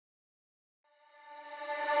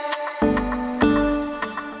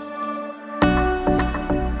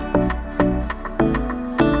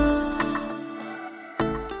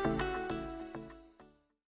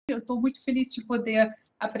estou muito feliz de poder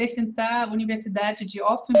apresentar a Universidade de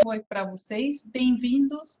Offenburg para vocês.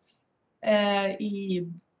 Bem-vindos e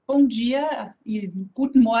bom dia e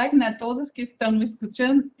guten Morgen a todos que estão me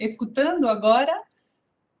escutando agora.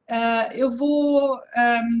 Eu vou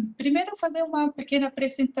primeiro fazer uma pequena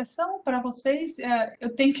apresentação para vocês.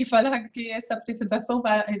 Eu tenho que falar que essa apresentação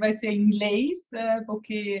vai ser em inglês,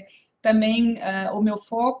 porque também o meu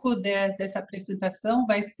foco dessa apresentação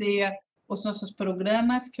vai ser os nossos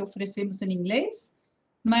programas que oferecemos em inglês.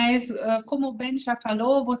 Mas, como o Ben já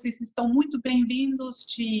falou, vocês estão muito bem-vindos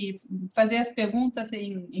de fazer as perguntas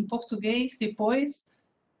em português depois.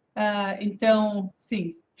 Então,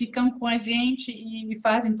 sim, ficam com a gente e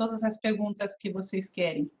fazem todas as perguntas que vocês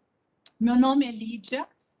querem. Meu nome é Lídia,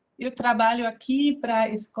 eu trabalho aqui para a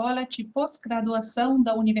Escola de Pós-Graduação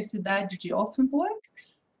da Universidade de Offenburg,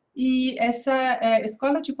 e essa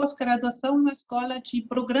Escola de Pós-Graduação é uma escola de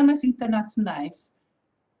programas internacionais.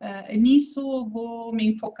 Nisso, vou me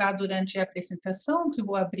enfocar durante a apresentação, que eu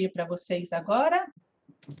vou abrir para vocês agora.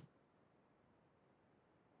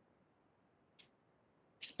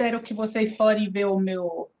 Espero que vocês podem ver o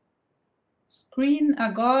meu screen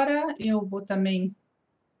agora. Eu vou também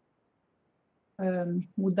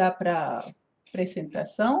mudar para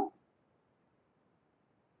apresentação.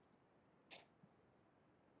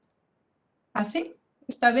 Assim?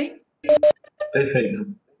 Está bem?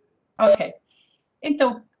 Perfeito. Ok.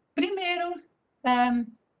 Então, primeiro,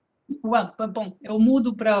 bom, eu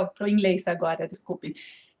mudo para o inglês agora, desculpe.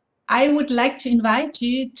 I would like to invite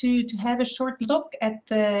you to have a short look at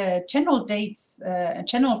the general dates,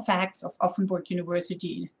 general facts of Offenburg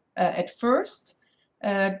University. At first,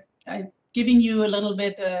 giving you a little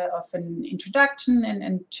bit of an introduction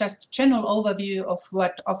and just a general overview of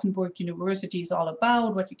what Offenburg University is all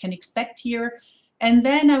about, what you can expect here. And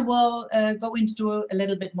then I will go into a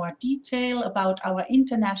little bit more detail about our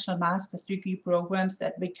international master's degree programs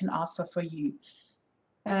that we can offer for you.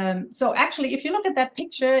 So actually, if you look at that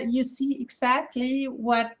picture, you see exactly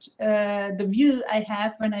what the view I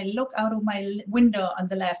have when I look out of my window on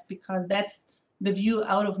the left, because that's the view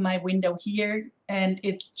out of my window here, and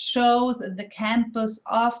it shows the campus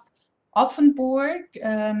of Offenburg.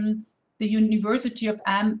 The University of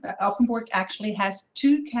Offenburg actually has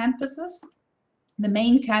two campuses. The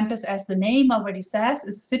main campus, as the name already says,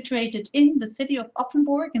 is situated in the city of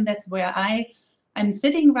Offenburg, and that's where I'm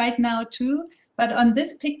sitting right now too. But on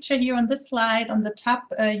this picture here, on this slide, on the top,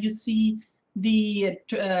 you see the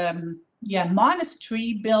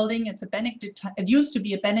monastery building. It's it used to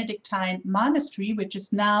be a Benedictine monastery, which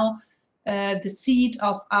is now the seat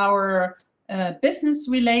of our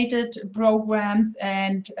business-related programs.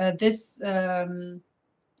 And this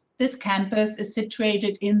campus is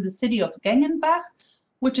situated in the city of Gengenbach,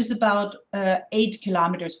 which is about 8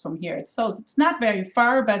 kilometers from here. So it's not very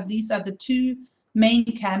far, but these are the two main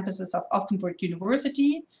campuses of Offenburg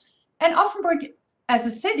University. And Offenburg as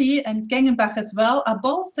a city and Gengenbach as well are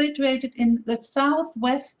both situated in the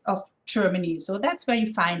southwest of Germany. So that's where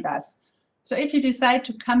you find us. So if you decide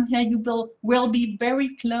to come here, you will be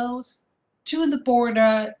very close to the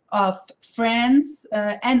border of France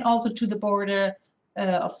and also to the border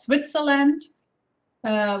of Switzerland.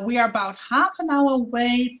 We are about half an hour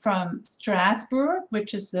away from Strasbourg,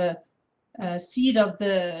 which is a seat of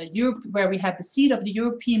where we have the seat of the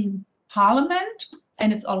European Parliament,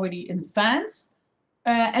 and it's already in France.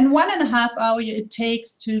 And 1.5 hours it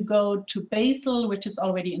takes to go to Basel, which is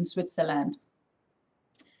already in Switzerland.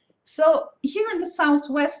 So here in the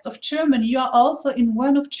southwest of Germany, you are also in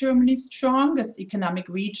one of Germany's strongest economic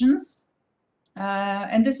regions.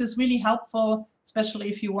 And this is really helpful, especially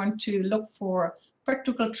if you want to look for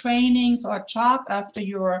practical trainings or a job after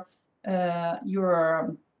your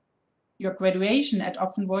graduation at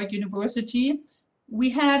Offenburg University. We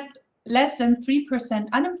had less than 3%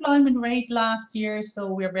 unemployment rate last year,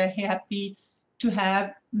 so we're very happy to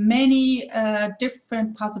have many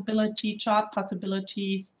different job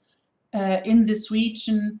possibilities in this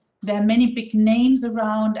region. There are many big names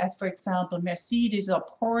around, as for example Mercedes or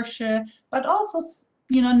Porsche, but also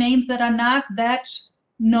names that are not that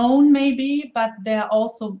known maybe, but there are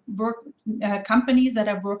also companies that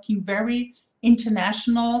are working very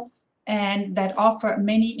international and that offer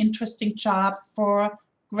many interesting jobs for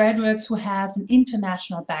graduates who have an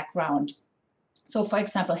international background. So for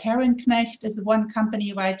example, Herrenknecht is one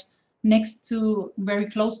company right next to, very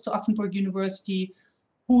close to Offenburg University,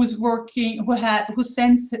 who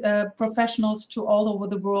sends professionals to all over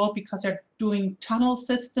the world because they're doing tunnel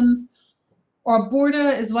systems. Or Border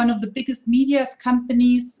is one of the biggest media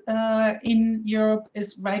companies in Europe,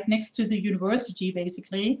 is right next to the university,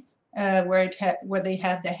 basically, where they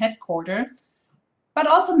have their headquarters. but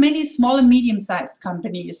also many small and medium-sized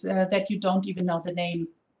companies that you don't even know the name.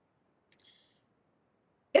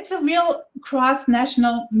 It's a real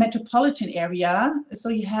cross-national metropolitan area. So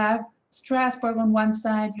you have Strasbourg on one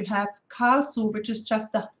side, you have Karlsruhe, which is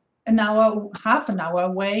just half an hour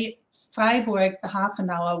away, Freiburg half an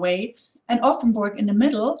hour away, and Offenburg in the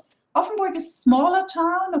middle. Offenburg is a smaller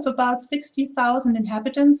town of about 60,000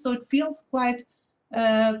 inhabitants, so it feels quite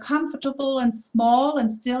comfortable and small,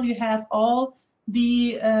 and still you have all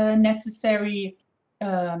the necessary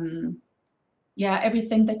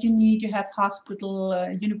everything that you need. You have hospital,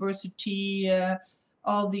 university,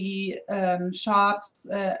 all the shops,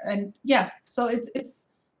 and so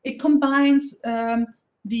it combines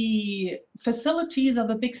the facilities of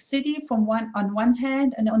a big city on one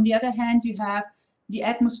hand, and on the other hand you have the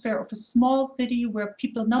atmosphere of a small city where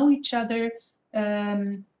people know each other,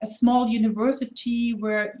 a small university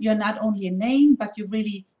where you're not only a name, but you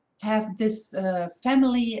really have this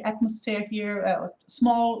family atmosphere here,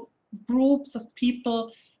 small groups of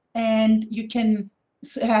people, and you can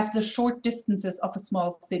have the short distances of a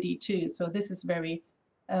small city too. So this is very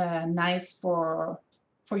nice for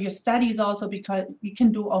your studies also, because you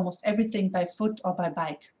can do almost everything by foot or by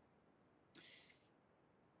bike.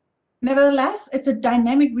 Nevertheless, it's a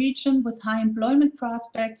dynamic region with high employment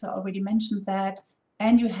prospects. I already mentioned that.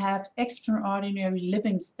 And you have extraordinary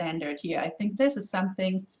living standard here. I think this is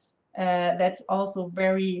something that's also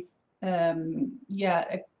very,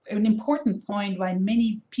 an important point why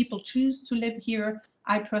many people choose to live here.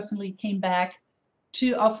 I personally came back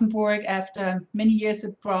to Offenburg after many years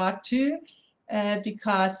abroad too,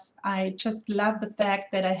 because I just love the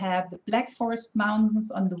fact that I have the Black Forest Mountains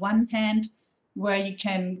on the one hand, where you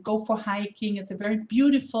can go for hiking. It's a very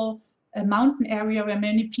beautiful mountain area where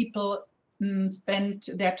many people spend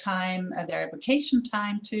their time, their vacation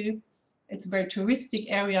time too. It's a very touristic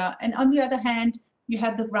area. And on the other hand, you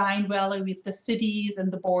have the Rhine Valley with the cities and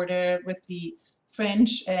the border with the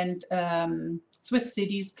French and Swiss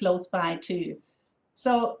cities close by too.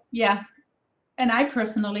 So yeah, and I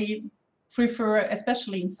personally prefer,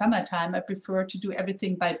 especially in summertime, I prefer to do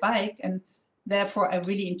everything by bike, and therefore I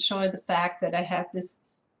really enjoy the fact that I have this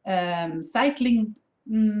cycling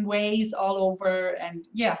ways all over, and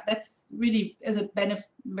yeah, that's really is a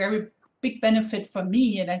very big benefit for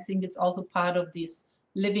me, and I think it's also part of this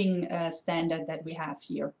living standard that we have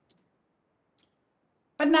here.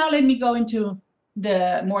 But now let me go into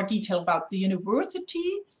the more detail about the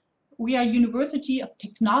university. We are a University of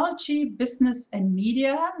Technology, Business and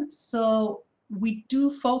Media, so we do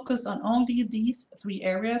focus on only these three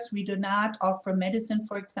areas. We do not offer medicine,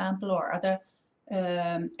 for example, or other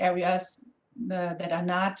areas that are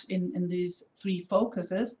not in these three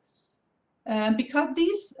focuses, because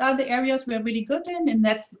these are the areas we're really good in, and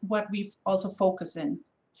that's what we also focus in.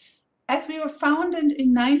 As we were founded in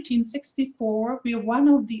 1964, we are one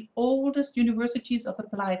of the oldest universities of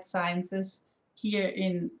applied sciences here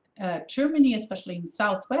in Germany, especially in the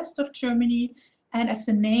southwest of Germany. And as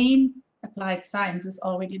the name applied sciences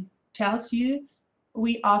already tells you,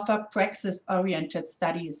 we offer praxis-oriented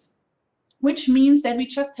studies, which means that we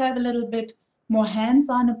just have a little bit more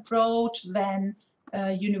hands-on approach than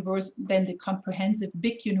the comprehensive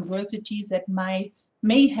big universities that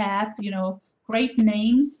may have, great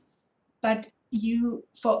names, but you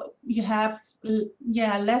have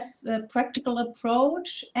less practical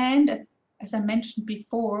approach, and as I mentioned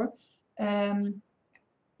before,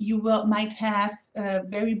 you might have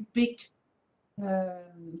very big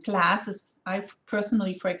classes. I've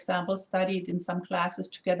personally, for example, studied in some classes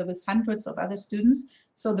together with hundreds of other students,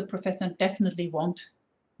 so the professor definitely won't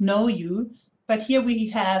know you. But here we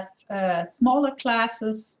have smaller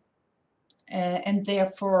classes, and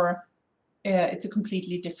therefore it's a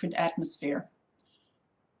completely different atmosphere.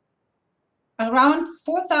 Around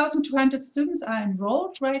 4,200 students are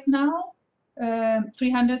enrolled right now,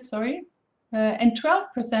 300, sorry. And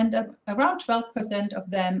around 12% of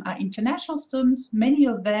them are international students, many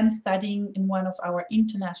of them studying in one of our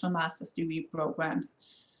international master's degree programs.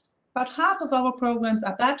 About half of our programs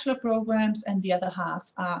are bachelor programs, and the other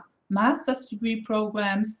half are master's degree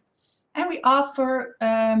programs. And we offer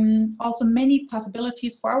also many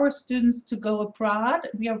possibilities for our students to go abroad.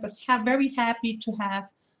 We are very happy to have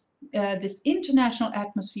this international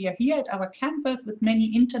atmosphere here at our campus, with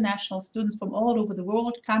many international students from all over the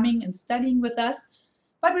world coming and studying with us.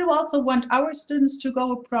 But we also want our students to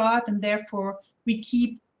go abroad, and therefore we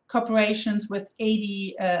keep cooperations with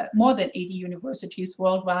more than 80 universities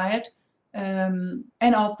worldwide, and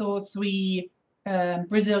also 3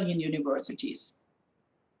 Brazilian universities.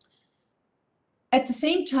 At the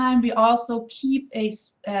same time, we also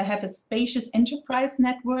have a spacious enterprise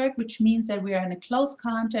network, which means that we are in a close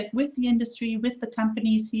contact with the industry, with the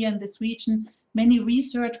companies here in this region. Many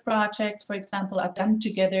research projects, for example, are done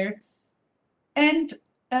together. And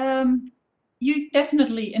you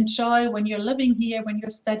definitely enjoy, when you're living here, when you're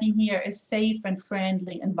studying here, a safe and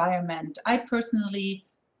friendly environment. I personally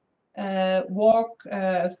walk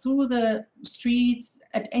through the streets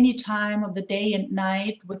at any time of the day and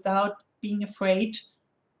night without being afraid.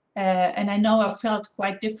 And I know I felt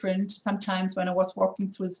quite different sometimes when I was walking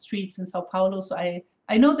through the streets in Sao Paulo. So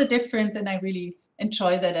I know the difference, and I really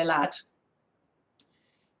enjoy that a lot.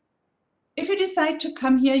 If you decide to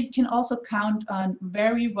come here, you can also count on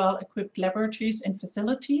very well-equipped laboratories and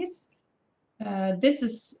facilities. This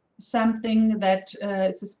is something that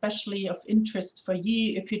is especially of interest for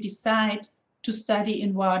you if you decide to study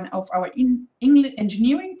in one of our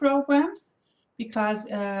engineering programs, because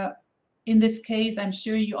in this case, I'm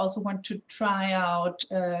sure you also want to try out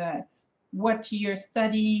what you're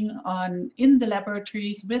studying in the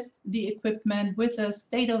laboratories with the equipment, with a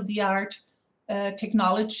state-of-the-art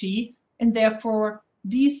technology. And therefore,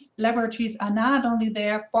 these laboratories are not only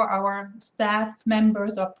there for our staff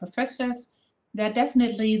members or professors, they're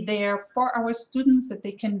definitely there for our students, that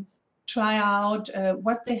they can try out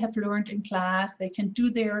what they have learned in class. They can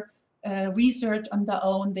do their research on their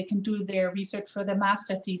own. They can do their research for their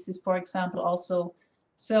master thesis, for example, also.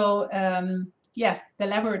 So yeah, the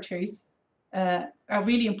laboratories are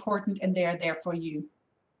really important, and they are there for you.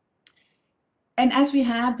 And as we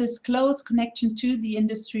have this close connection to the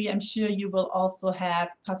industry, I'm sure you will also have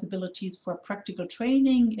possibilities for practical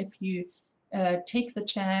training if you take the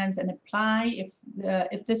chance and apply.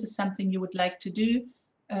 If this is something you would like to do,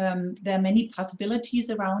 there are many possibilities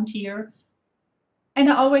around here. And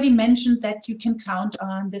I already mentioned that you can count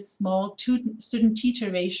on this small student-teacher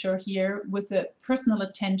ratio here with a personal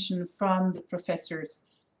attention from the professors.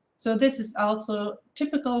 So this is also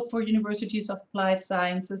typical for universities of applied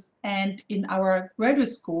sciences, and in our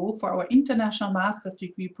graduate school for our international master's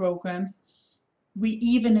degree programs, we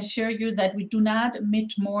even assure you that we do not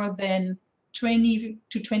admit more than 20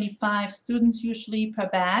 to 25 students usually per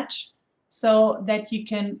batch, so that you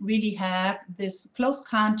can really have this close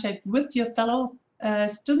contact with your fellow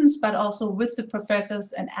students, but also with the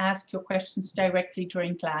professors, and ask your questions directly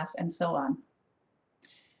during class and so on.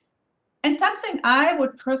 And something I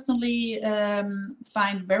would personally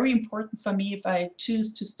find very important for me if I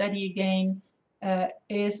choose to study again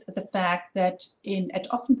is the fact that at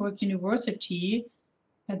Offenburg University,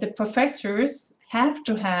 the professors have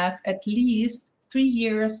to have at least 3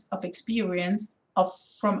 years of experience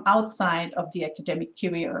from outside of the academic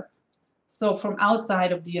career. So from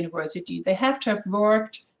outside of the university, they have to have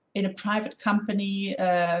worked in a private company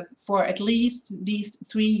for at least these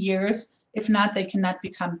 3 years. If not, they cannot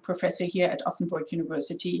become professor here at Offenburg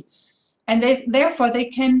University. And therefore, they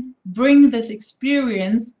can bring this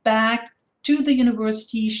experience back to the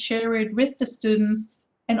university, share it with the students,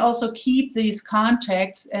 and also keep these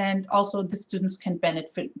contacts, and also the students can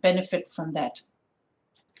benefit from that.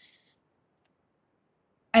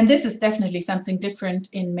 And this is definitely something different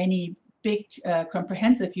in many big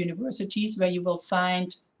comprehensive universities, where you will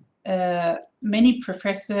find many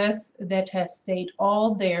professors that have stayed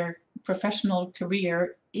all their professional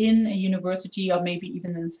career in a university, or maybe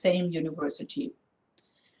even in the same university.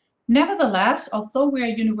 Nevertheless, although we are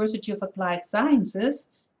a University of Applied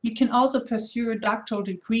Sciences, you can also pursue a doctoral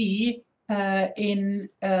degree in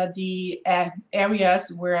the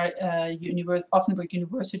areas where Offenburg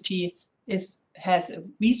University has a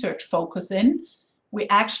research focus in. We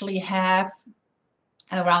actually have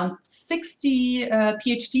around 60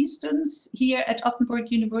 PhD students here at Offenburg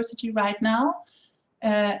University right now,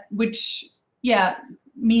 which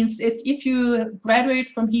means if you graduate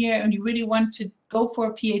from here and you really want to go for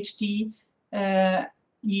a PhD,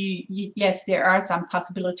 yes, there are some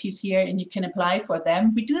possibilities here, and you can apply for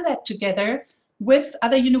them. We do that together with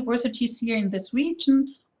other universities here in this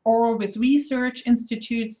region, or with research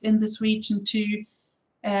institutes in this region too.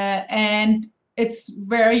 And it's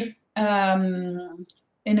very,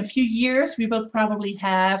 in a few years, we will probably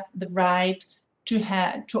have the right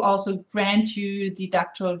to also grant you the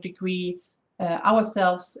doctoral degree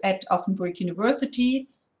ourselves at Offenburg University.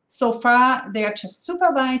 So far, they are just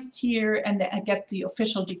supervised here, and I get the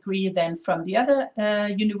official degree then from the other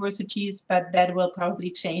universities, but that will probably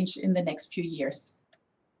change in the next few years.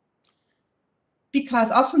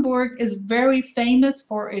 Because Offenburg is very famous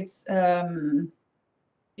for its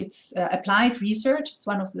applied research. It's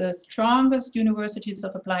one of the strongest universities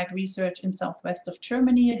of applied research in southwest of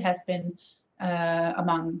Germany. It has been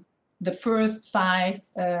among the first 5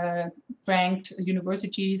 ranked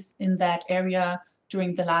universities in that area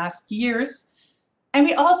during the last years. And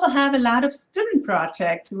we also have a lot of student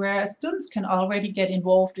projects where students can already get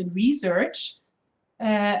involved in research.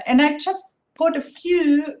 And I just put a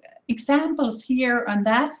few examples here on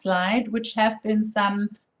that slide, which have been some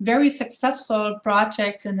very successful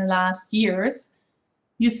projects in the last years.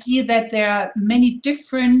 You see that there are many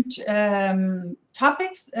different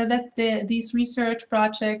topics that these research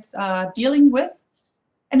projects are dealing with.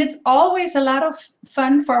 And it's always a lot of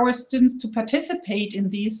fun for our students to participate in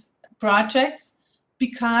these projects,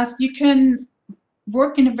 because you can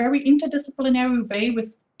work in a very interdisciplinary way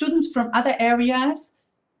with students from other areas.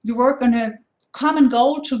 You work on a common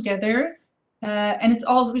goal together, and it's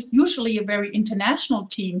also usually a very international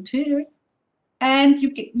team too. And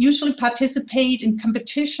you usually participate in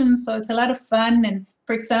competitions, so it's a lot of fun. And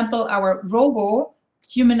for example, our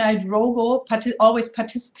humanoid robo always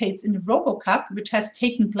participates in the Robo Cup, which has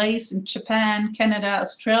taken place in Japan, Canada,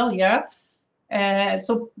 Australia.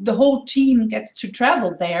 So the whole team gets to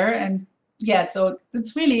travel there, and yeah, so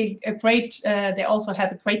it's really a great, they also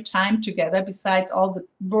have a great time together besides all the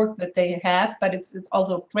work that they have, but it's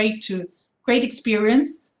also great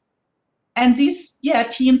experience. And these,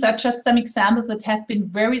 teams are just some examples that have been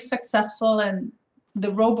very successful. And the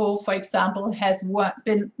Robo, for example, has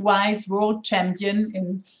been WISE World Champion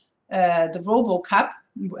in the Robo Cup.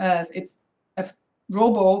 It's a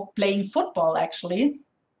Robo playing football, actually.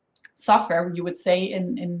 Soccer, you would say,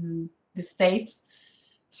 in the States.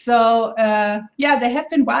 So, they have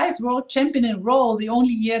been WISE World Champion in a row. The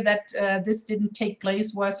only year that this didn't take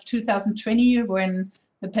place was 2020, when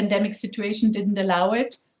the pandemic situation didn't allow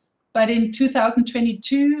it. But in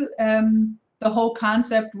 2022, the whole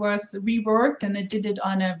concept was reworked, and it did it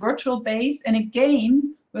on a virtual base. And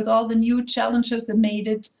again, with all the new challenges, it made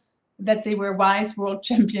it that they were WISE World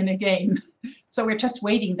Champion again. So we're just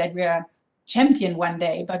waiting that we're champion one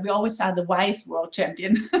day, but we always are the WISE World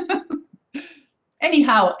Champion.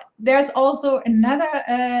 Anyhow, there's also another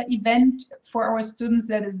event for our students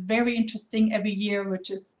that is very interesting every year,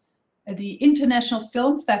 which is the International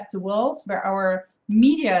Film Festivals, where our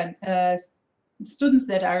media students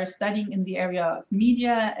that are studying in the area of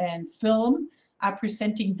media and film are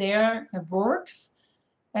presenting their works.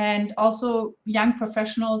 And also young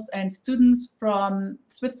professionals and students from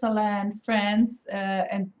Switzerland, France,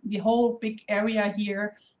 and the whole big area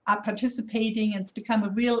here are participating. It's become a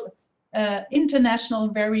real international,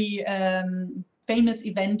 very famous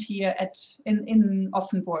event here in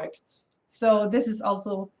Offenburg. So this is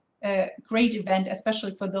also a great event,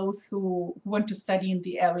 especially for those who want to study in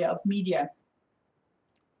the area of media.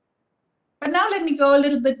 But now let me go a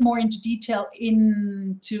little bit more into detail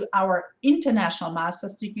into our international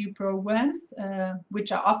master's degree programs,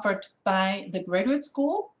 which are offered by the graduate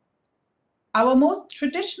school. Our most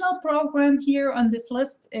traditional program here on this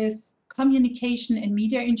list is Communication and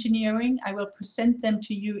Media Engineering. I will present them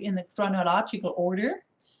to you in a chronological order.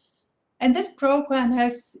 And this program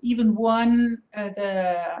has even won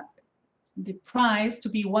the prize to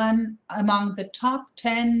be one among the top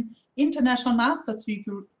 10 international master's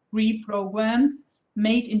degree programs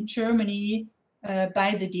made in Germany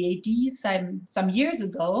by the DAD some years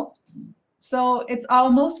ago. So it's our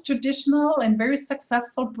most traditional and very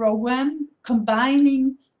successful program,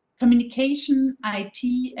 combining communication,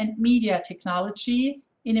 IT, and media technology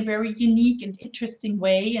in a very unique and interesting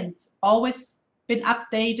way, and it's always been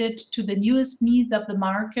updated to the newest needs of the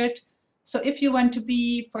market. So if you want to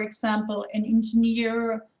be, for example, an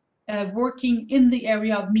engineer working in the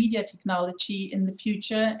area of media technology in the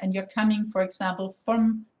future, and you're coming, for example,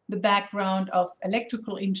 from the background of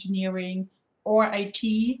electrical engineering or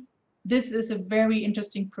IT, this is a very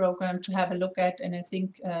interesting program to have a look at. And I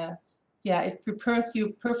think, it prepares you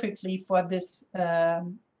perfectly for this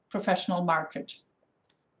professional market.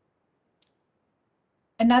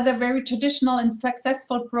 Another very traditional and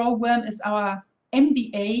successful program is our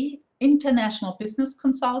MBA, International Business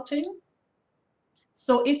Consulting.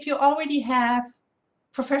 So if you already have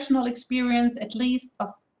professional experience, at least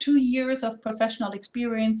of 2 years of professional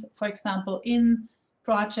experience, for example, in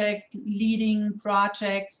leading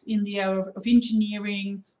projects in the area of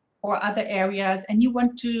engineering or other areas, and you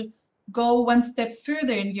want to go one step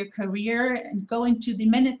further in your career and go into the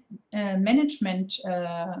management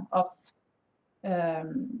of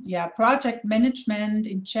project management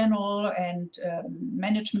in general, and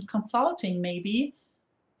management consulting maybe.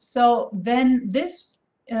 So then this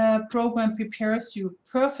program prepares you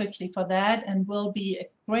perfectly for that and will be a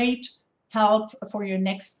great help for your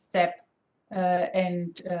next step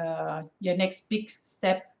and your next big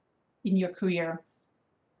step in your career.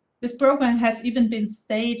 This program has even been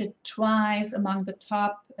stated twice among the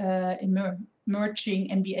top emerging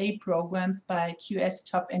MBA programs by QS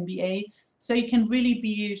Top MBA. So you can really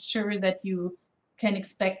be sure that you can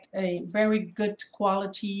expect a very good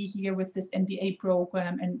quality here with this MBA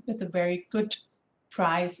program and with a very good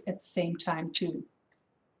price at the same time too.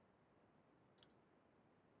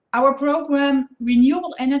 Our program,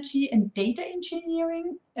 Renewable Energy and Data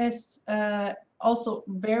Engineering, is also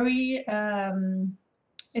very,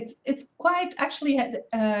 it's quite actually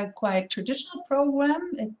a quite traditional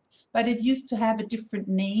program, but it used to have a different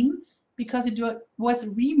name because it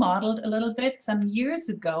was remodeled a little bit some years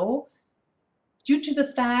ago due to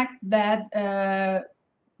the fact that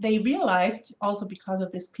they realized, also because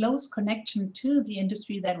of this close connection to the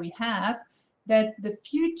industry that we have, that the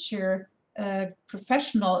future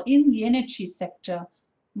professional in the energy sector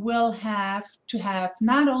will have to have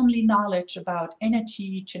not only knowledge about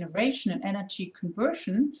energy generation and energy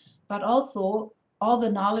conversion, but also all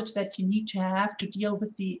the knowledge that you need to have to deal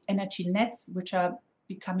with the energy nets, which are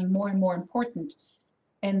becoming more and more important.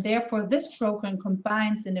 And therefore, this program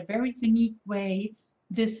combines in a very unique way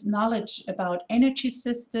this knowledge about energy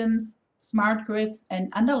systems, smart grids,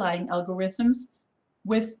 and underlying algorithms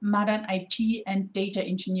with modern IT and data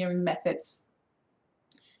engineering methods.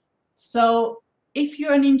 So if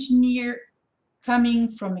you're an engineer coming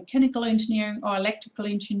from mechanical engineering or electrical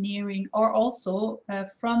engineering, or also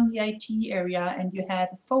from the IT area, and you have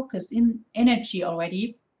a focus in energy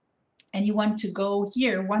already, and you want to go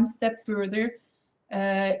here one step further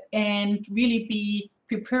and really be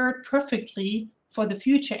prepared perfectly for the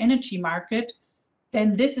future energy market,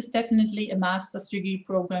 then this is definitely a master's degree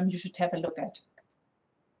program you should have a look at.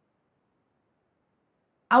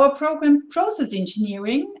 Our program, Process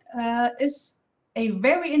Engineering, is a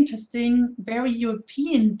very interesting, very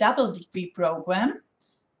European double degree program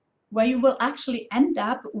where you will actually end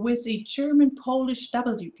up with a German-Polish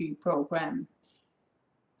double degree program.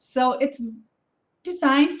 So it's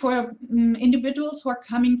designed for individuals who are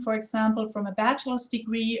coming, for example, from a bachelor's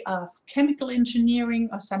degree of chemical engineering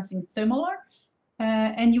or something similar.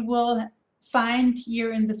 And you will find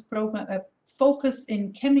here in this program a focus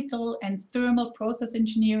in chemical and thermal process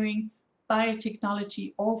engineering,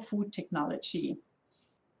 biotechnology, or food technology.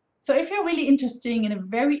 So if you're really interested in a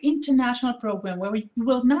very international program where you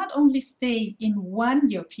will not only stay in one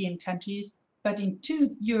European country, but in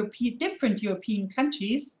two different European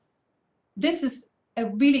countries, this is a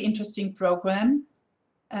really interesting program.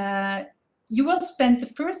 You will spend the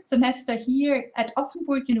first semester here at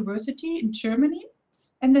Offenburg University in Germany,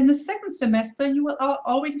 and then the second semester you will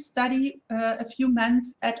already study a few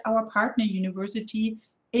months at our partner university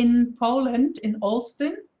in Poland, in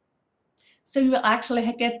Olsztyn. So you will actually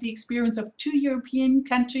get the experience of two European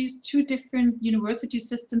countries, two different university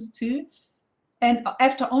systems too. And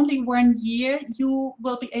after only 1 year, you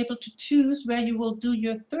will be able to choose where you will do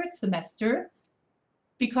your third semester,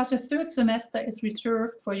 because your third semester is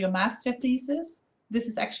reserved for your master thesis. This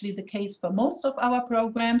is actually the case for most of our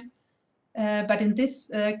programs. But in this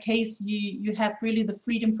case, you have really the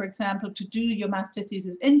freedom, for example, to do your master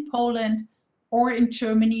thesis in Poland or in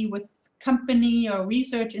Germany with company or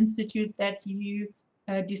research institute that you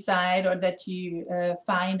decide, or that you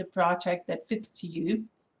find a project that fits to you.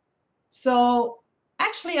 So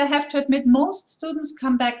actually, I have to admit, most students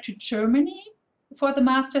come back to Germany for the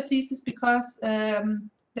master thesis because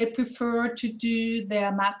they prefer to do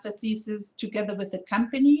their master thesis together with a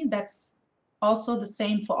company. That's also the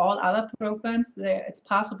same for all other programs. It's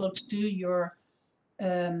possible to do your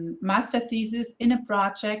master thesis in a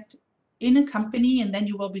project in a company, and then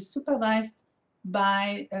you will be supervised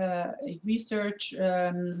by a research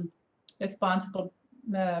responsible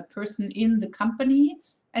person in the company,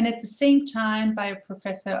 and at the same time by a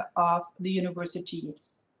professor of the university.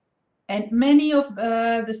 And many of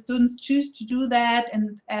the students choose to do that,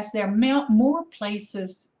 and as there are more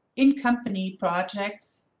places in company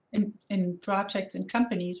projects, in projects in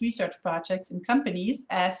companies, research projects in companies,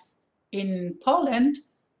 as in Poland,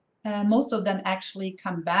 most of them actually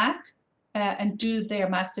come back and do their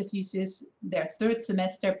master thesis, their third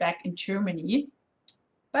semester back in Germany.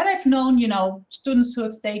 But I've known, students who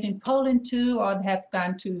have stayed in Poland too, or have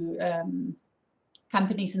gone to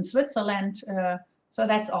companies in Switzerland. So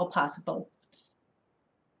that's all possible.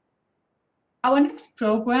 Our next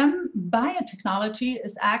program, biotechnology,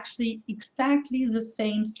 is actually exactly the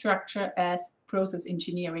same structure as process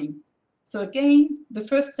engineering. So again, the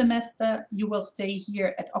first semester you will stay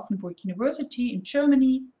here at Offenburg University in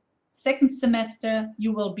Germany. Second semester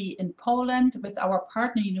you will be in Poland with our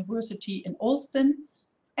partner university in Olsztyn.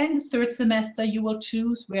 And the third semester you will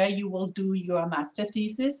choose where you will do your master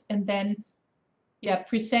thesis, and then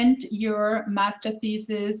present your master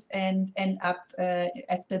thesis and end up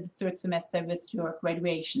after the third semester with your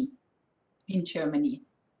graduation in Germany.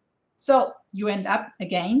 So you end up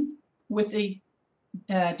again with a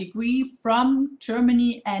degree from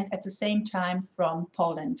Germany and at the same time from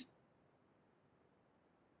Poland.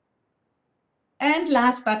 And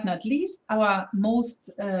last but not least, our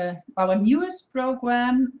newest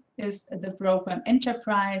program is the program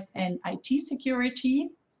Enterprise and IT Security.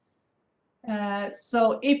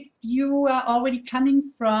 So if you are already coming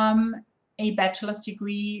from a bachelor's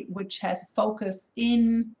degree which has a focus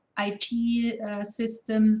in IT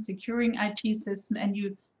systems, securing IT system, and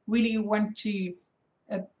you really want to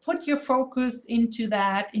put your focus into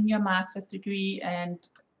that in your master's degree, and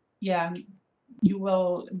you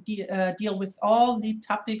will deal with all the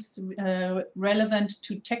topics relevant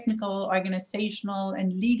to technical, organizational,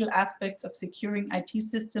 and legal aspects of securing IT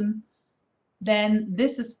system, then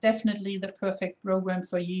this is definitely the perfect program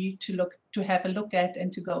for you to have a look at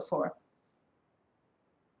and to go for.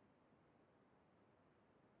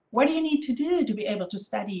 What do you need to do to be able to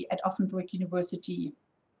study at Offenburg University?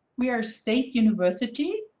 We are a state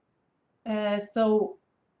university, so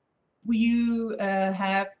you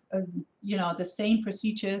have the same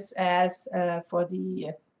procedures as for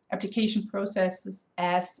the application processes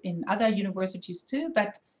as in other universities too,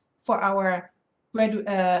 but for our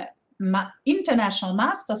international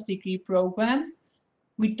master's degree programs,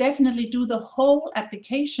 we definitely do the whole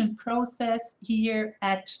application process here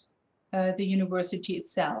at the university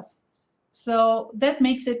itself. So that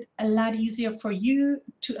makes it a lot easier for you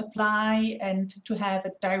to apply and to have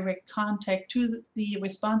a direct contact to the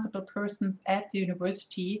responsible persons at the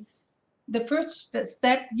university. The first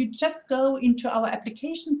step, you just go into our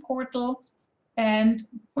application portal and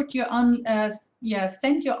put your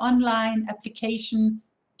send your online application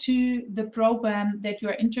to the program that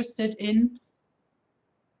you're interested in.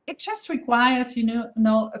 It just requires,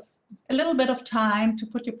 a little bit of time to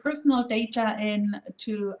put your personal data in,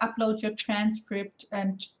 to upload your transcript,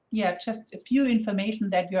 and just a few information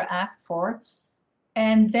that you're asked for.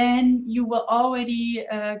 And then you will already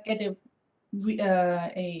get a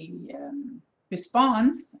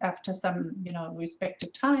response after some,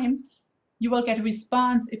 respected time. You will get a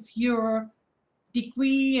response if your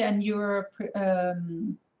degree and your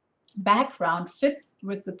background fits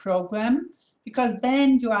with the program, because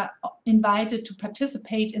then you are invited to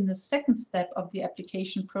participate in the second step of the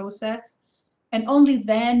application process, and only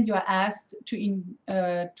then you are asked to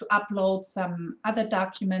upload some other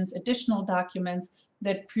documents, additional documents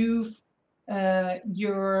that prove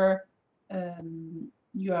your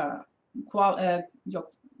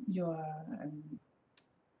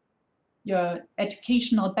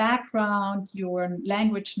educational background, your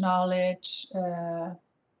language knowledge,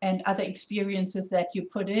 and other experiences that you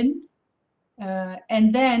put in.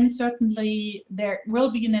 And then certainly there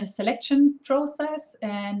will be a selection process,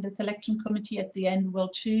 and the selection committee at the end will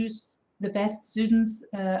choose the best students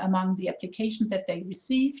among the applications that they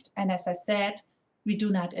received. And as I said, we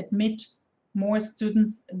do not admit more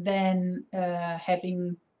students than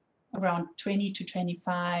having around 20 to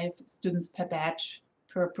 25 students per batch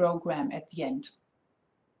per program at the end.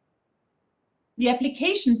 The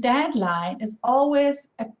application deadline is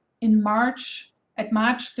always at March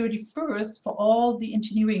 31st for all the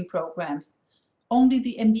engineering programs. Only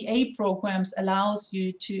the MBA programs allows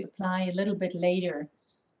you to apply a little bit later.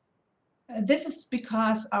 This is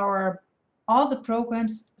because all the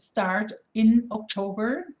programs start in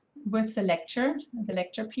October with the lecture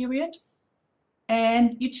period,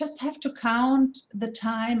 and you just have to count the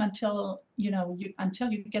time until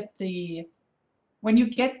when you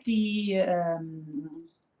get the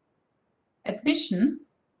admission.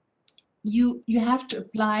 You have to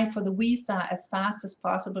apply for the visa as fast as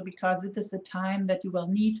possible, because it is the time that you will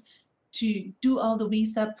need to do all the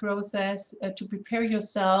visa process, to prepare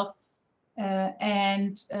yourself,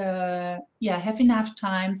 and have enough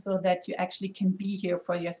time so that you actually can be here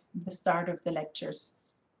for the start of the lectures.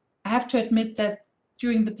 I have to admit that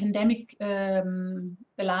during the pandemic, the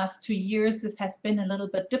last 2 years, it has been a little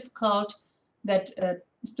bit difficult, that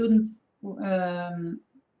students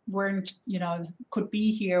could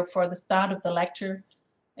be here for the start of the lecture,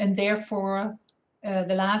 and therefore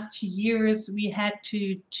the last 2 years we had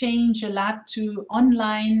to change a lot to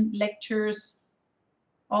online lectures,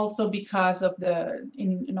 also because of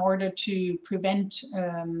in order to prevent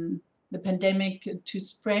the pandemic to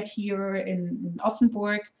spread here in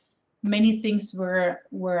Offenburg. Many things were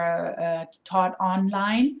taught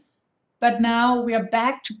online, but now we are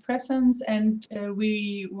back to presence, and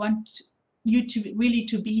we want you to really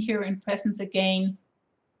be here in presence again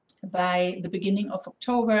by the beginning of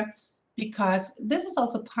October, because this is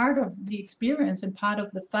also part of the experience and part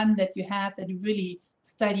of the fun that you have, that you really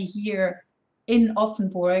study here in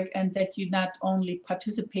Offenburg, and that you're not only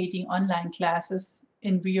participating online classes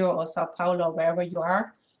in Rio or Sao Paulo, wherever you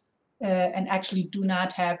are, and actually do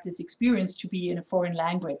not have this experience to be in a foreign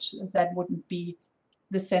language. That wouldn't be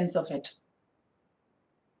the sense of it.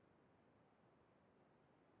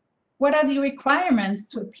 What are the requirements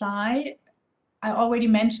to apply? I already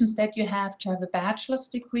mentioned that you have to have a bachelor's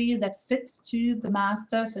degree that fits to the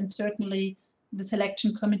master's, and certainly the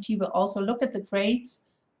selection committee will also look at the grades.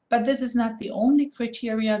 But this is not the only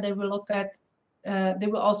criteria they will look at. They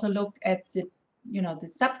will also look at the, the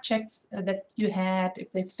subjects that you had,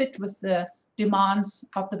 if they fit with the demands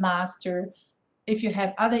of the master, if you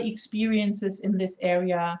have other experiences in this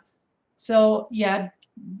area. So yeah,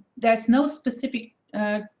 there's no specific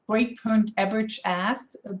grade point average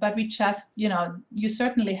asked, but we just, you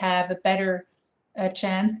certainly have a better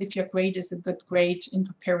chance if your grade is a good grade in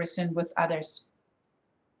comparison with others.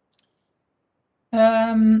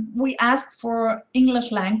 We ask for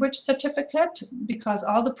English language certificate because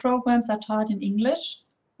all the programs are taught in English.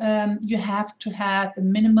 You have to have a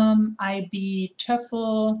minimum IB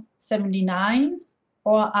TOEFL 79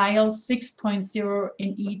 or IELTS 6.0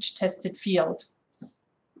 in each tested field.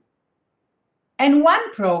 And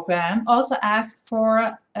one program also asks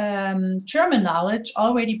for German knowledge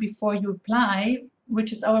already before you apply,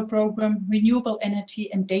 which is our program Renewable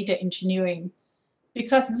Energy and Data Engineering.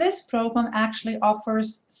 Because this program actually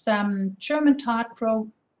offers some German taught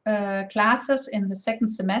classes in the second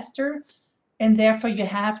semester, and therefore you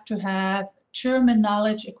have to have German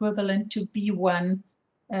knowledge equivalent to B1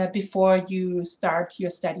 before you start your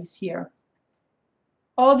studies here.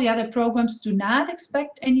 All the other programs do not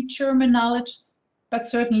expect any German knowledge, but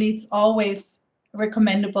certainly it's always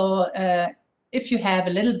recommendable if you have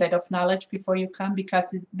a little bit of knowledge before you come,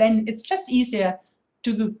 because then it's just easier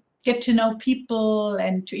to get to know people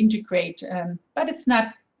and to integrate, but it's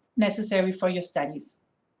not necessary for your studies.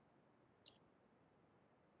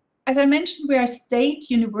 As I mentioned, we are a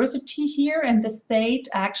state university here, and the state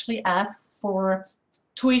actually asks for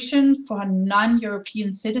tuition for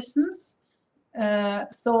non-European citizens.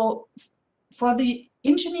 So for the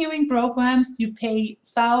engineering programs, you pay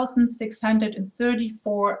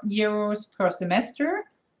 1,634 euros per semester.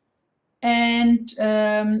 And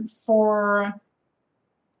for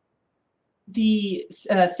the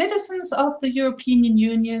citizens of the European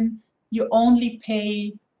Union, you only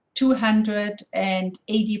pay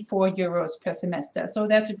 284 euros per semester. So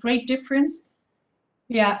that's a great difference.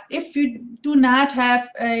 Yeah, if you do not have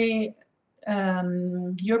a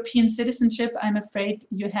European citizenship, I'm afraid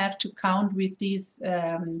you have to count with these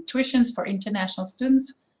tuitions for international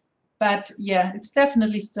students. But yeah, it's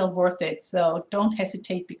definitely still worth it. So don't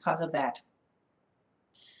hesitate because of that.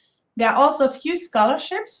 There are also a few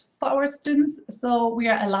scholarships for our students, so we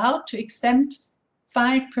are allowed to exempt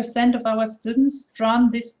 5% of our students from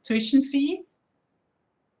this tuition fee.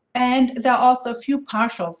 And there are also a few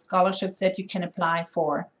partial scholarships that you can apply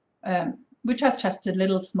for, which are just a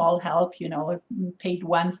little small help, paid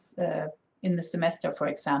once in the semester, for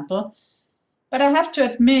example. But I have to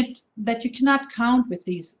admit that you cannot count with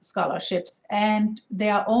these scholarships, and they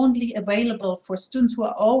are only available for students who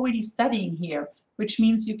are already studying here, which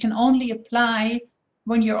means you can only apply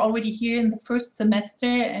when you're already here in the first semester,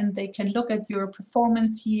 and they can look at your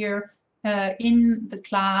performance here in the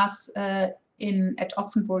class at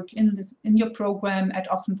Offenburg, in your program at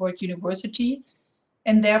Offenburg University.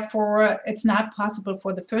 And therefore, it's not possible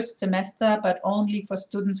for the first semester, but only for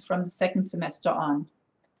students from the second semester on.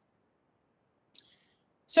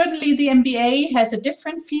 Certainly, the MBA has a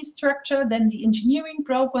different fee structure than the engineering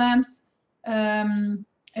programs.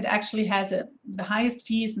 It actually has the highest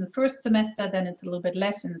fees in the first semester, then it's a little bit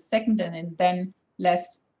less in the second, and then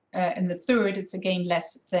less in the third. It's again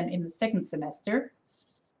less than in the second semester.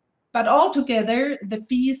 But altogether, the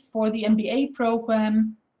fees for the MBA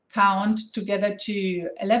program count together to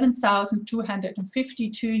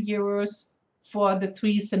 11,252 euros for the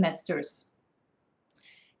 3 semesters.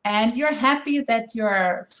 And you're happy that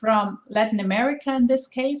you're from Latin America in this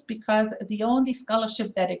case, because the only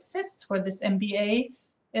scholarship that exists for this MBA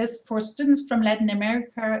is for students from Latin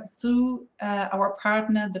America through our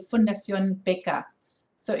partner, the Fundación Beca.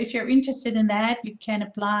 So if you're interested in that, you can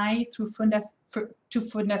apply through to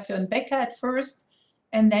Fundación Beca at first,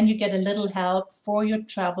 and then you get a little help for your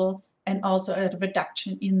travel and also a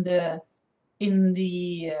reduction in the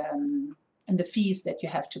fees that you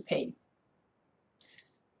have to pay.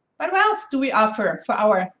 But what else do we offer for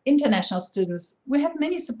our international students? We have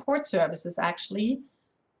many support services, actually.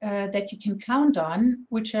 that you can count on,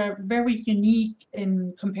 which are very unique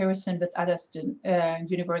in comparison with other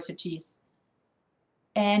universities.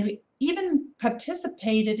 And we even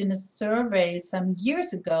participated in a survey some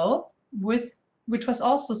years ago, which was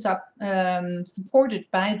also supported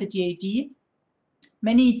by the DAD.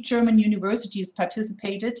 Many German universities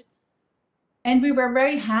participated, and we were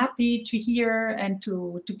very happy to hear and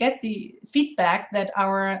to get the feedback that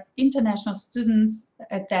our international students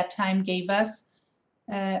at that time gave us,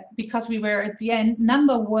 because we were at the end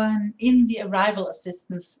 #1 in the arrival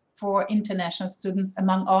assistance for international students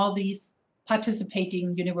among all these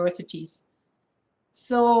participating universities.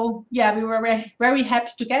 So yeah, we were very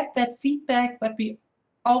happy to get that feedback, but we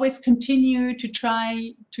always continue to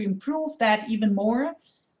try to improve that even more.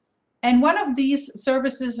 And one of these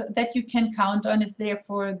services that you can count on is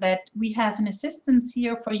therefore that we have an assistance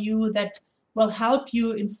here for you that will help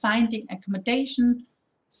you in finding accommodation,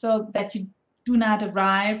 so that you do not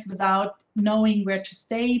arrive without knowing where to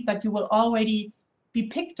stay, but you will already be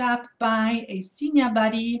picked up by a senior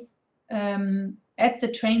buddy at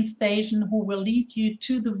the train station who will lead you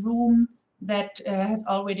to the room that has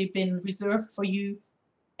already been reserved for you.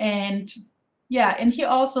 And yeah, and here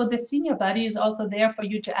also the senior buddy is also there for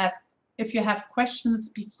you to ask if you have questions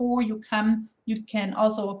before you come. You can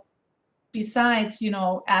also, besides,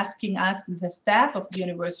 asking us, the staff of the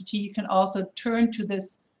university, you can also turn to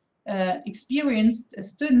this experienced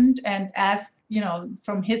student and ask,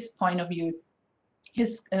 from his point of view,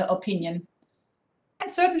 his opinion. And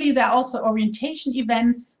certainly there are also orientation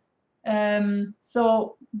events.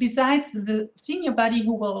 So besides the senior buddy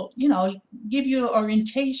who will, give you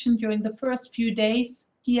orientation during the first few days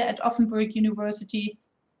here at Offenburg University,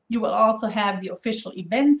 you will also have the official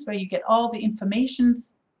events where you get all the information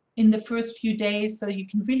in the first few days, so you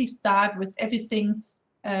can really start with everything,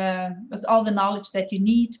 with all the knowledge that you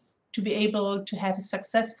need to be able to have a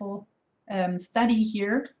successful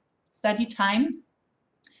study time.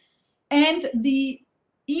 And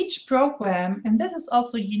each program, and this is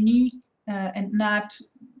also unique, and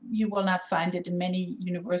you will not find it in many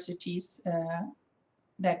universities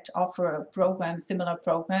that offer similar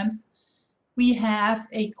programs. We have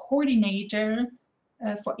a coordinator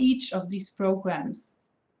for each of these programs.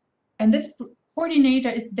 And this coordinator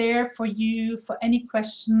is there for you for any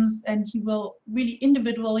questions, and he will really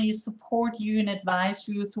individually support you and advise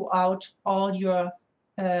you throughout all your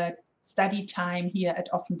study time here at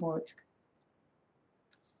Offenburg.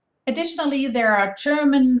 Additionally, there are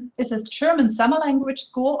is a German summer language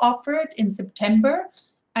school offered in September.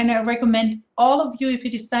 And I recommend all of you, if you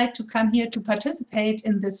decide to come here, to participate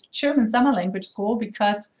in this German summer language school,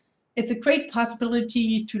 because it's a great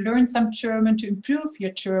possibility to learn some German, to improve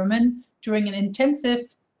your German during an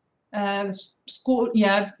intensive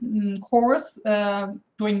course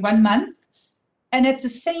during 1 month. And at the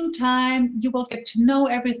same time, you will get to know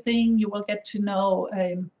everything. You will get to know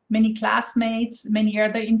many classmates, many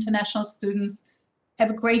other international students, have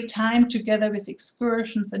a great time together with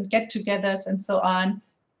excursions and get-togethers and so on.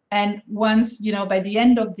 And once, by the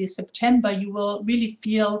end of September, you will really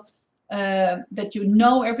feel that you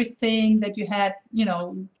know everything, that you had,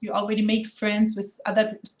 you already made friends with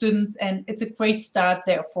other students, and it's a great start,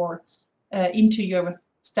 therefore, into your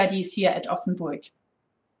studies here at Offenburg.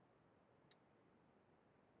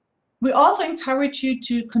 We also encourage you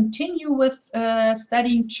to continue with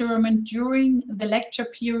studying German during the lecture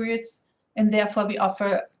periods, and therefore we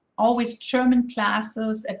offer always German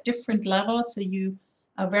classes at different levels, so you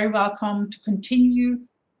are very welcome to continue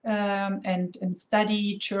and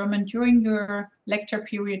study German during your lecture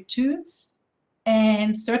period too.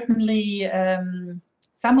 And certainly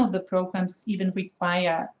some of the programs even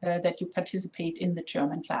require that you participate in the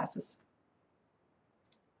German classes.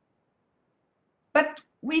 But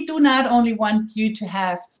we do not only want you to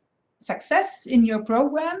have success in your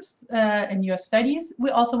programs, in your studies,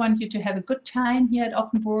 we also want you to have a good time here at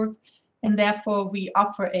Offenburg, and therefore we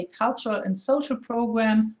offer a cultural and social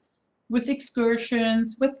programs with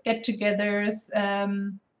excursions, with get-togethers,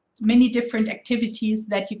 many different activities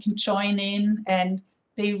that you can join in, and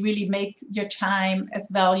they really make your time as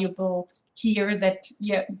valuable here that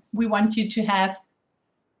we want you to have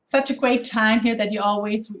such a great time here that you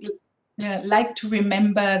always like to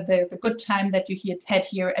remember the good time that you had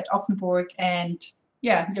here at Offenburg, and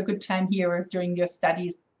your good time here during your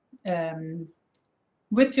studies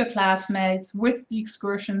with your classmates, with the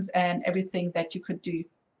excursions and everything that you could do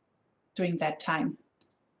during that time.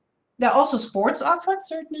 There are also sports offered,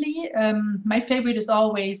 certainly. My favorite is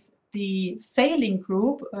always the sailing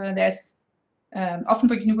group.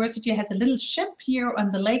 Offenburg University has a little ship here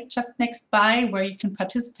on the lake just next by where you can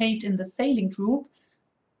participate in the sailing group.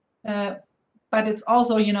 but it's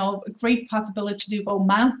also, you know, a great possibility to go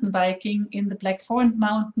mountain biking in the Black Forest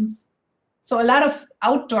Mountains. So a lot of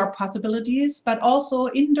outdoor possibilities, but also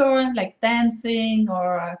indoor, like dancing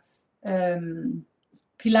or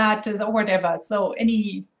Pilates or whatever. So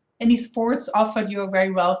any sports offered, you're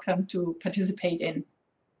very welcome to participate in.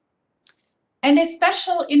 And a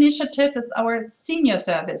special initiative is our senior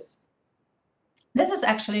service. This is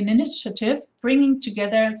actually an initiative bringing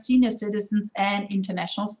together senior citizens and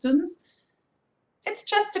international students. It's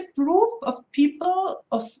just a group of people,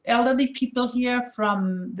 of elderly people here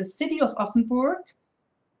from the city of Offenburg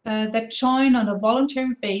that join on a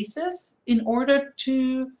voluntary basis in order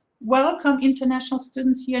to welcome international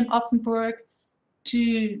students here in Offenburg,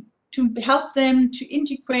 to help them to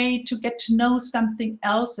integrate, to get to know something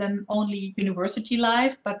else than only university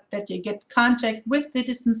life, but that you get contact with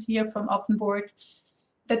citizens here from Offenburg,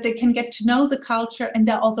 that they can get to know the culture, and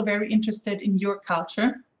they're also very interested in your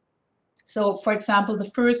culture. So, for example, in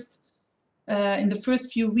the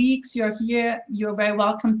first few weeks you're here, you're very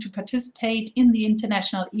welcome to participate in the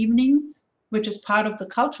International Evening, which is part of the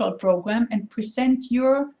cultural program, and present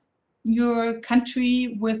your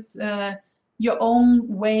country with your own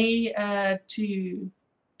way to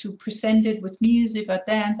present it with music or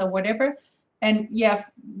dance or whatever. And yeah,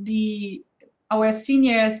 our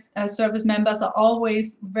senior service members are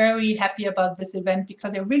always very happy about this event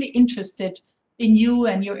because they're really interested in you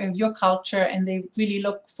and your culture, and they really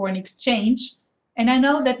look for an exchange. And I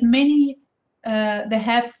know that many they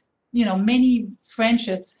have, you know, many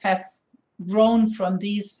friendships have grown from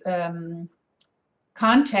these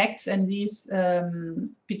contacts and these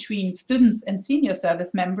between students and senior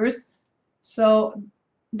service members, so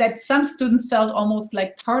that some students felt almost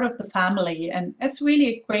like part of the family, and it's really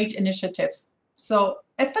a great initiative. So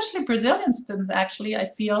especially Brazilian students, actually, I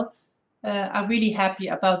feel are really happy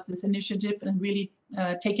about this initiative and really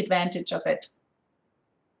take advantage of it.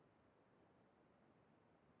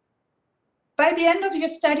 By the end of your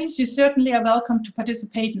studies, you certainly are welcome to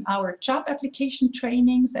participate in our job application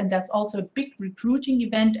trainings, and there's also a big recruiting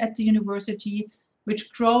event at the university,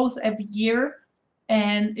 which grows every year,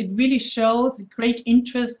 and it really shows a great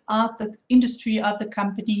interest of the industry, of the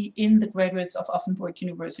company in the graduates of Offenburg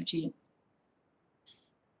University.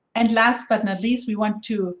 And last but not least, we want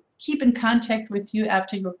to keep in contact with you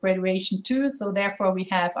after your graduation too, so therefore we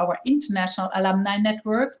have our international alumni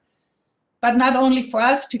network. But not only for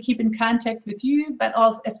us to keep in contact with you, but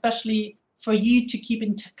also especially for you to keep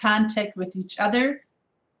in contact with each other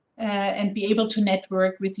and be able to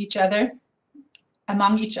network with each other,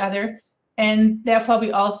 among each other. And therefore,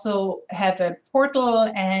 we also have a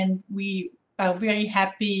portal, and we are very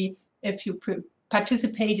happy if you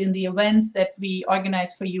participate in the events that we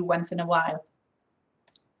organize for you once in a while.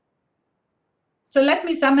 So let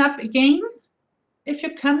me sum up again. If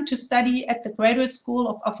you come to study at the Graduate School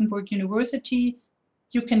of Offenburg University,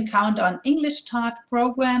 you can count on English taught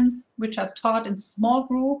programs, which are taught in small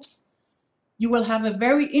groups. You will have a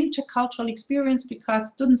very intercultural experience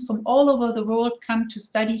because students from all over the world come to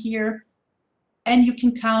study here. And you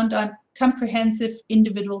can count on comprehensive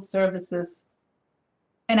individual services.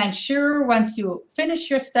 And I'm sure once you finish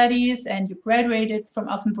your studies and you graduated from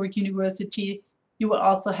Offenburg University, you will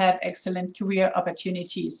also have excellent career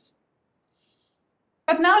opportunities.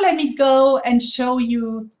 But now let me go and show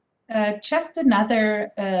you just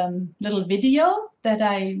another little video that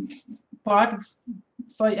I brought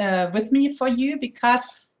with me for you,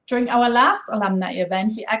 because during our last alumni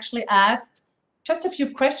event, we actually asked just a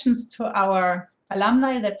few questions to our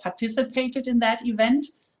alumni that participated in that event,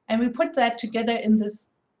 and we put that together in this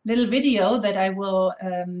little video that I will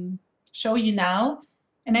show you now.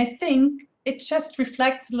 And I think it just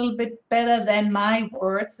reflects a little bit better than my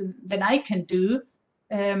words, than I can do,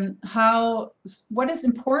 what is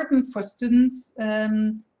important for students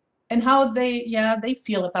and how they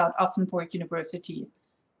feel about Offenburg University.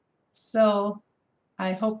 So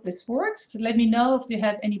I hope this works. Let me know if you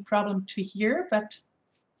have any problem to hear, but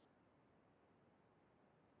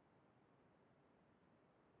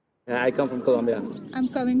I come from Colombia. I'm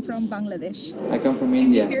coming from Bangladesh. I come from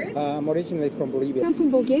India. I'm originally from Bolivia. I'm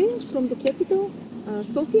from Bulgaria, from the capital,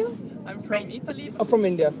 Sofia. I'm from Italy. I'm from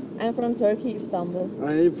India. I'm from Turkey, Istanbul.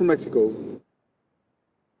 I'm from Mexico.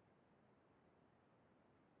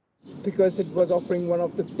 Because it was offering one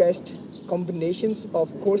of the best combinations of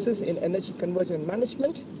courses in energy conversion and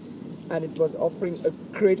management, and it was offering a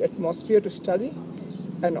great atmosphere to study,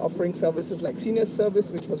 and offering services like senior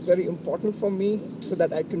service, which was very important for me, so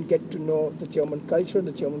that I can get to know the German culture,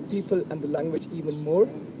 the German people, and the language even more.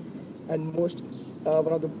 And most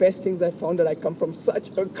one of the best things I found that I come from such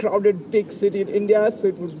a crowded big city in India, so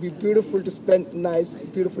it would be beautiful to spend nice,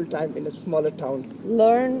 beautiful time in a smaller town.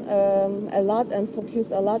 Learn a lot and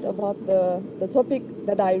focus a lot about the topic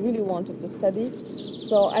that I really wanted to study.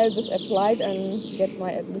 So I just applied and get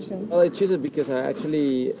my admission. Well, I choose it because I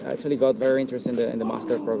actually got very interested in the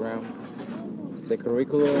master program. The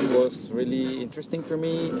curriculum was really interesting for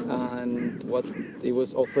me, and what it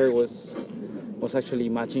was offered was actually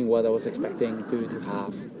matching what I was expecting to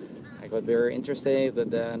have. I got very interested,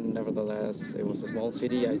 but then nevertheless, it was a small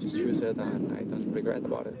city. I just chose it, and I don't regret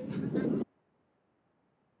about it.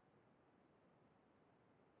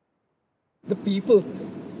 The people,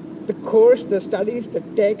 the course, the studies, the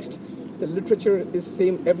text, the literature is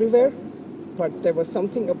same everywhere, but there was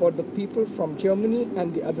something about the people from Germany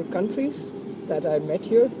and the other countries that I met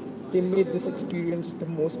here. They made this experience the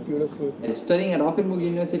most beautiful. Studying at Offenburg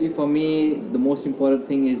University, for me, the most important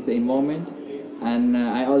thing is the environment. And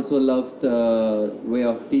I also love the way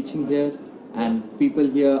of teaching here. And people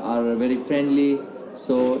here are very friendly.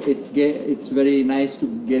 So it's very nice to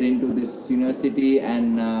get into this university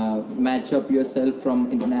and match up yourself from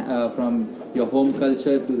your home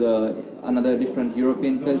culture to another different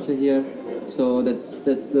European culture here. So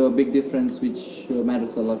that's a big difference, which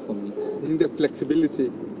matters a lot for me. I think the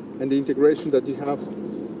flexibility and the integration that you have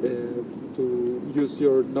to use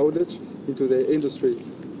your knowledge into the industry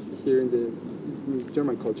here in the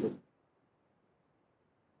German culture.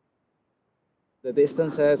 The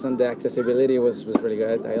distances and the accessibility was really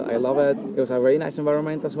good. I love it. It was a very nice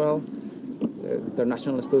environment as well. The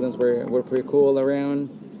international students were pretty cool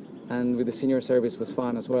around, and with the senior service was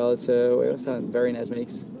fun as well. So it was a very nice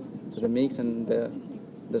mix. So the mix and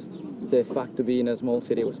the fact to be in a small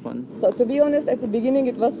city was fun. So to be honest, at the beginning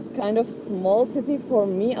it was kind of small city for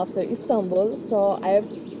me after Istanbul. So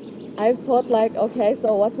I've thought like, okay,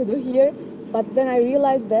 so what to do here? But then I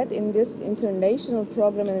realized that in this international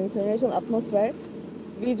program and international atmosphere,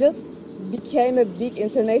 we just became a big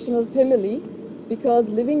international family, because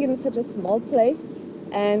living in such a small place,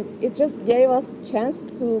 and it just gave us chance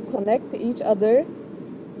to connect each other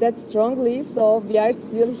that strongly. So we are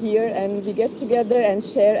still here and we get together and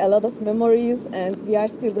share a lot of memories, and we are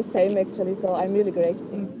still the same actually. So I'm really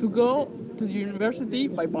grateful. To go to the university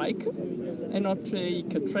by bike and not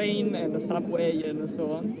take a train and a subway and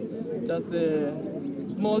so on. Just a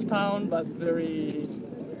small town, but very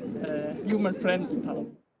human-friendly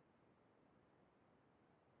town.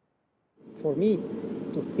 For me,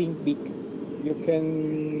 to think big, you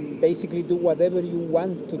can basically do whatever you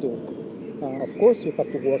want to do. Of course, you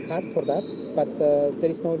have to work hard for that, but there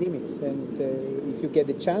is no limits. And if you get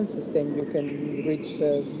the chances, then you can reach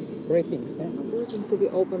great things. Important to be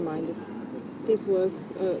open-minded. This was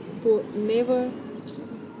to never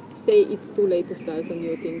say it's too late to start a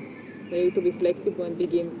new thing. Really to be flexible and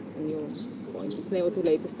begin a new point. It's never too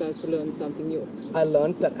late to start to learn something new. I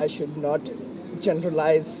learned that I should not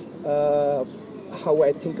generalize how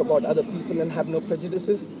I think about other people and have no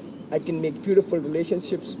prejudices. I can make beautiful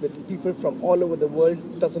relationships with people from all over the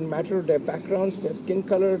world. Doesn't matter their backgrounds, their skin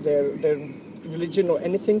color, their religion or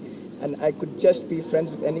anything, and I could just be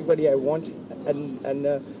friends with anybody I want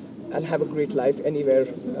and have a great life anywhere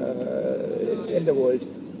in the world.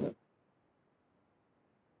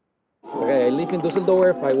 Okay, I live in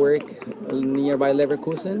Düsseldorf. I work nearby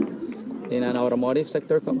Leverkusen in an automotive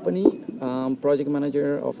sector company. I'm project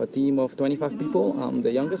manager of a team of 25 people. I'm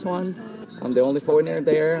the youngest one. I'm the only foreigner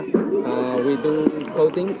there. We do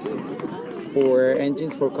coatings for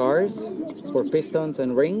engines for cars, for pistons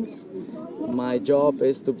and rings. My job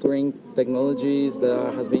is to bring technologies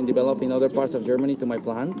that has been developed in other parts of Germany to my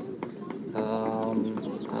plant,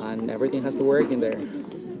 and everything has to work in there.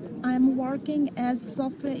 I'm working as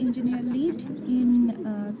software engineer lead in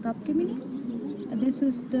Capgemini. This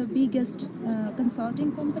is the biggest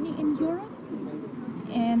consulting company in Europe,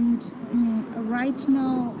 and right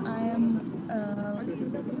now I am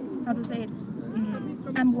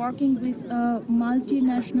I'm working with a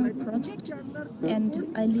multinational project,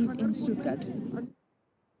 and I live in Stuttgart.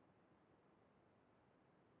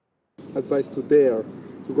 Advice to dare,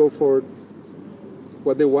 to go for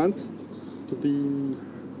what they want, to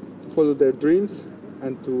follow their dreams,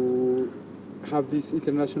 and to have this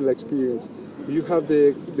international experience. You have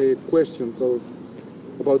the questions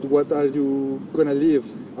about what are you gonna live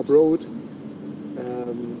abroad.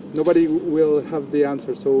 Nobody will have the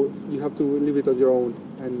answer, so you have to live it on your own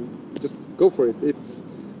and just go for it. It's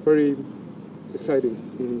very exciting.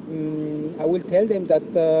 I will tell them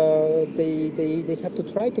that they have to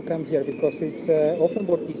try to come here, because it's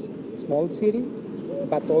Offenburg is a small city,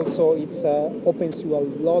 but also it opens you a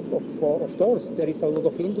lot of doors. There is a lot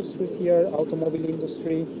of industries here, automobile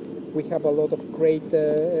industry. We have a lot of great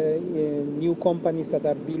new companies that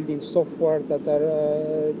are building software that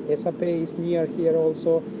are SAP is near here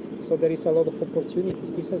also. So there is a lot of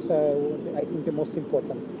opportunities. This is, I think, the most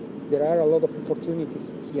important. There are a lot of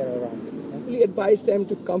opportunities here around. We advise them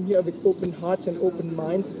to come here with open hearts and open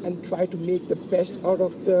minds and try to make the best out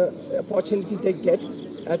of the opportunity they get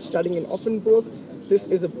at studying in Offenburg. This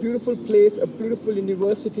is a beautiful place, a beautiful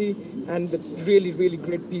university, and with really, really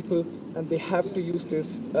great people. And they have to use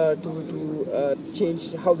this to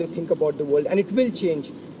change how they think about the world. And it will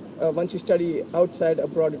change. Once you study outside,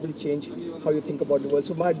 abroad, it will change how you think about the world.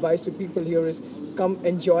 So my advice to people here is come,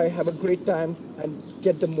 enjoy, have a great time, and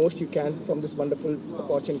get the most you can from this wonderful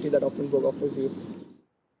opportunity that Offenburg offers you.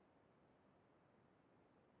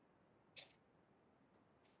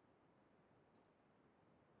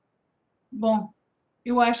 Bom,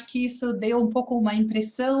 eu acho que isso deu um pouco uma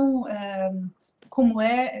impressão como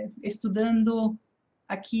é estudando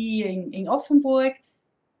aqui em Offenburg.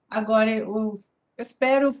 Agora, eu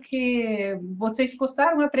espero que vocês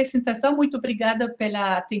gostaram da apresentação. Muito obrigada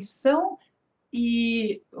pela atenção.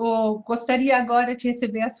 E eu gostaria agora de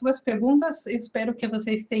receber as suas perguntas. Eu espero que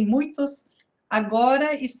vocês tenham muitos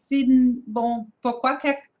agora. E bom, por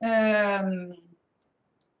qualquer...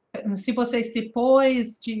 se vocês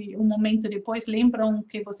depois, um momento depois, lembram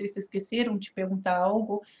que vocês esqueceram de perguntar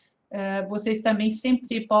algo, vocês também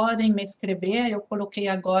sempre podem me escrever. Eu coloquei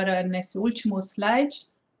agora nesse último slide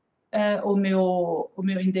o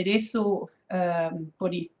meu endereço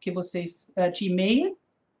que vocês de e-mail.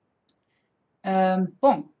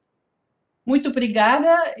 Bom, muito obrigada.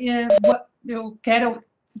 Eu quero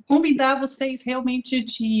convidar vocês realmente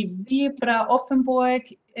de vir para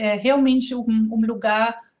Offenburg. É realmente um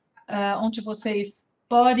lugar onde vocês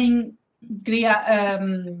podem criar,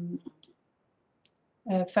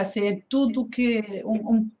 fazer tudo que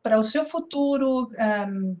para o seu futuro,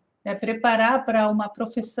 preparar para uma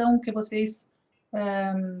profissão que vocês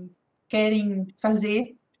querem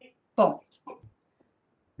fazer. Bom,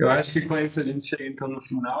 eu acho que com isso a gente chega então no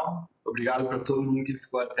final. Obrigado para todo mundo que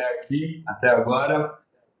ficou até aqui, até agora.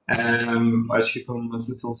 Acho que foi uma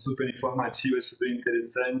sessão super informativa, super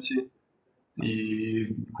interessante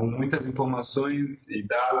e com muitas informações e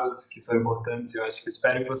dados que são importantes. Eu acho que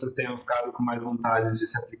espero que vocês tenham ficado com mais vontade de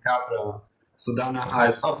se aplicar para estudar na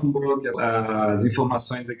HS Offenburg. As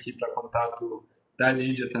informações aqui para contato da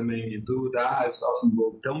Lídia também e da HS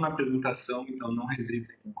Offenburg estão na apresentação, então não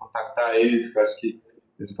hesitem em contactar eles, que eu acho que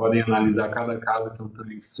eles podem analisar cada caso, estão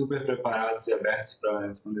também super preparados e abertos para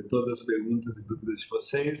responder todas as perguntas e dúvidas de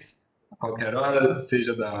vocês, a qualquer hora,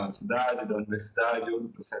 seja da cidade, da universidade ou do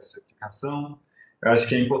processo de aplicação. Eu acho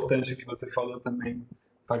que é importante o que você falou também,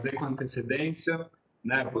 fazer com antecedência,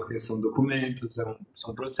 né, porque são documentos,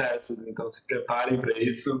 são processos, então se preparem para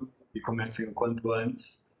isso e comecem o quanto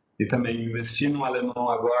antes. E também investir no alemão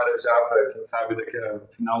agora, já para, quem sabe, daqui ao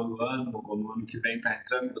final do ano ou no ano que vem está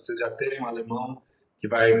entrando, vocês já terem um alemão que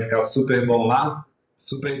vai ficar super bom lá,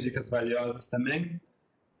 super dicas valiosas também.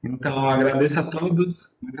 Então, agradeço a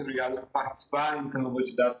todos, muito obrigado por participar. Então, eu vou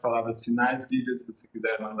te dar as palavras finais, Lídia, se você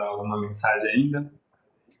quiser mandar alguma mensagem ainda.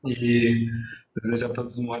 E desejo a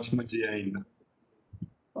todos um ótimo dia ainda.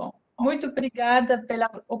 Bom, muito obrigada pela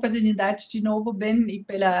oportunidade de novo, Ben, e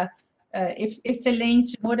pela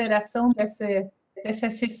excelente moderação dessa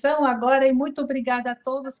sessão agora. E muito obrigada a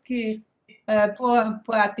todos que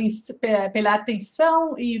pela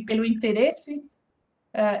atenção e pelo interesse.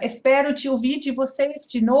 Espero te ouvir de vocês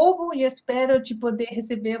de novo e espero te poder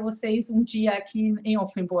receber vocês um dia aqui em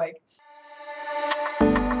Offenburg.